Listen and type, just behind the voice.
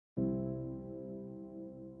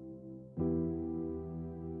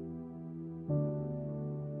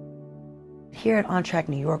Here at OnTrack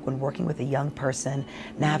New York, when working with a young person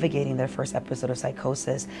navigating their first episode of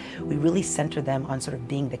psychosis, we really center them on sort of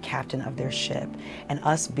being the captain of their ship and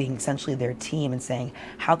us being essentially their team and saying,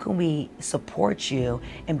 how can we support you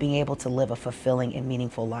in being able to live a fulfilling and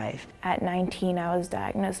meaningful life? At 19, I was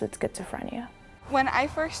diagnosed with schizophrenia. When I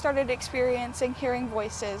first started experiencing hearing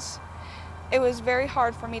voices, it was very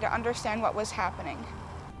hard for me to understand what was happening.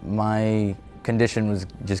 My condition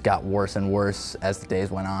just got worse and worse as the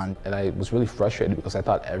days went on. And I was really frustrated because I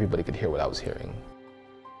thought everybody could hear what I was hearing.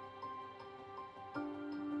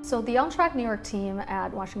 So the OnTrack New York team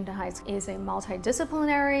at Washington Heights is a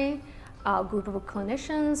multidisciplinary group of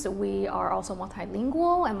clinicians. We are also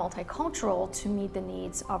multilingual and multicultural to meet the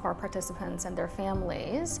needs of our participants and their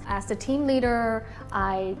families. As the team leader,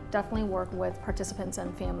 I definitely work with participants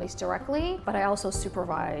and families directly, but I also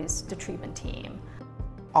supervise the treatment team.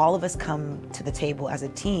 All of us come to the table as a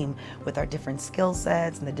team with our different skill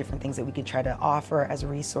sets and the different things that we could try to offer as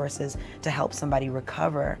resources to help somebody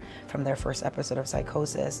recover from their first episode of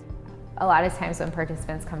psychosis. A lot of times when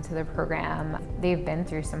participants come to the program, they've been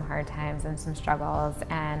through some hard times and some struggles,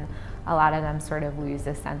 and a lot of them sort of lose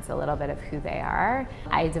a sense a little bit of who they are.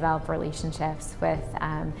 I develop relationships with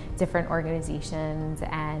different organizations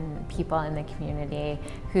and people in the community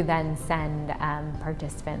who then send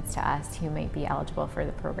participants to us who might be eligible for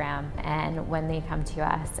the program. And when they come to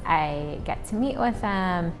us, I get to meet with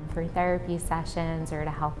them for therapy sessions or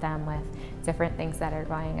to help them with different things that are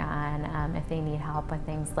going on, if they need help with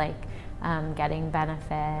things like getting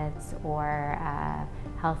benefits or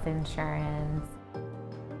health insurance.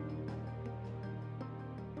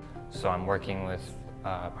 So I'm working with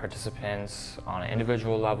participants on an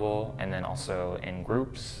individual level and then also in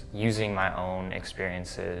groups, using my own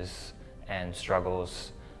experiences and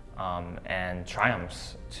struggles and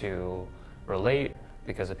triumphs to relate,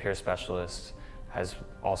 because a peer specialist has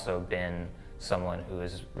also been someone who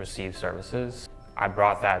has received services. I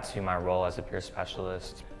brought that to my role as a peer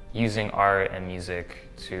specialist, using art and music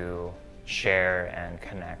to share and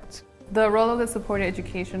connect. The role of the supported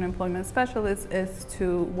education employment specialist is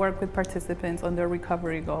to work with participants on their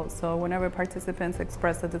recovery goals. So whenever participants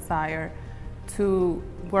express a desire to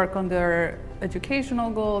work on their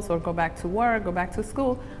educational goals or go back to work, go back to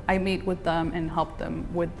school, I meet with them and help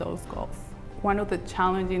them with those goals. One of the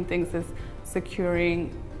challenging things is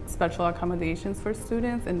securing special accommodations for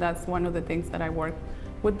students, and that's one of the things that I work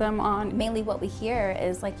with them on. Mainly what we hear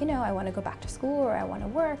is like, I want to go back to school or I want to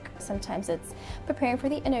work. Sometimes it's preparing for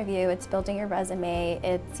the interview, it's building your resume,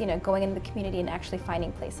 it's going into the community and actually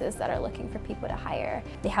finding places that are looking for people to hire.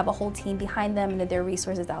 They have a whole team behind them and there are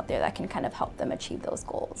resources out there that can kind of help them achieve those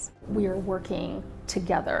goals. We are working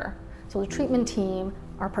together. So the treatment team,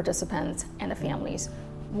 our participants, and the families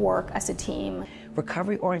work as a team.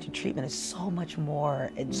 Recovery-oriented treatment is so much more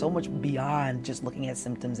and so much beyond just looking at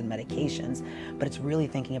symptoms and medications, but it's really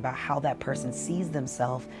thinking about how that person sees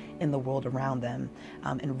themselves in the world around them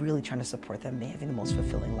and really trying to support them having the most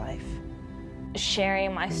fulfilling life.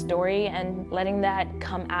 Sharing my story and letting that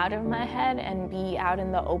come out of my head and be out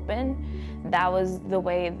in the open, that was the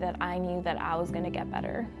way that I knew that I was going to get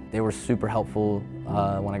better. They were super helpful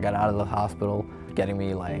when I got out of the hospital, getting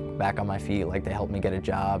me back on my feet, they helped me get a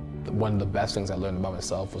job. One of the best things I learned about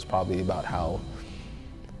myself was probably about how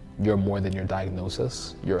you're more than your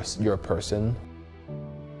diagnosis. You're a person.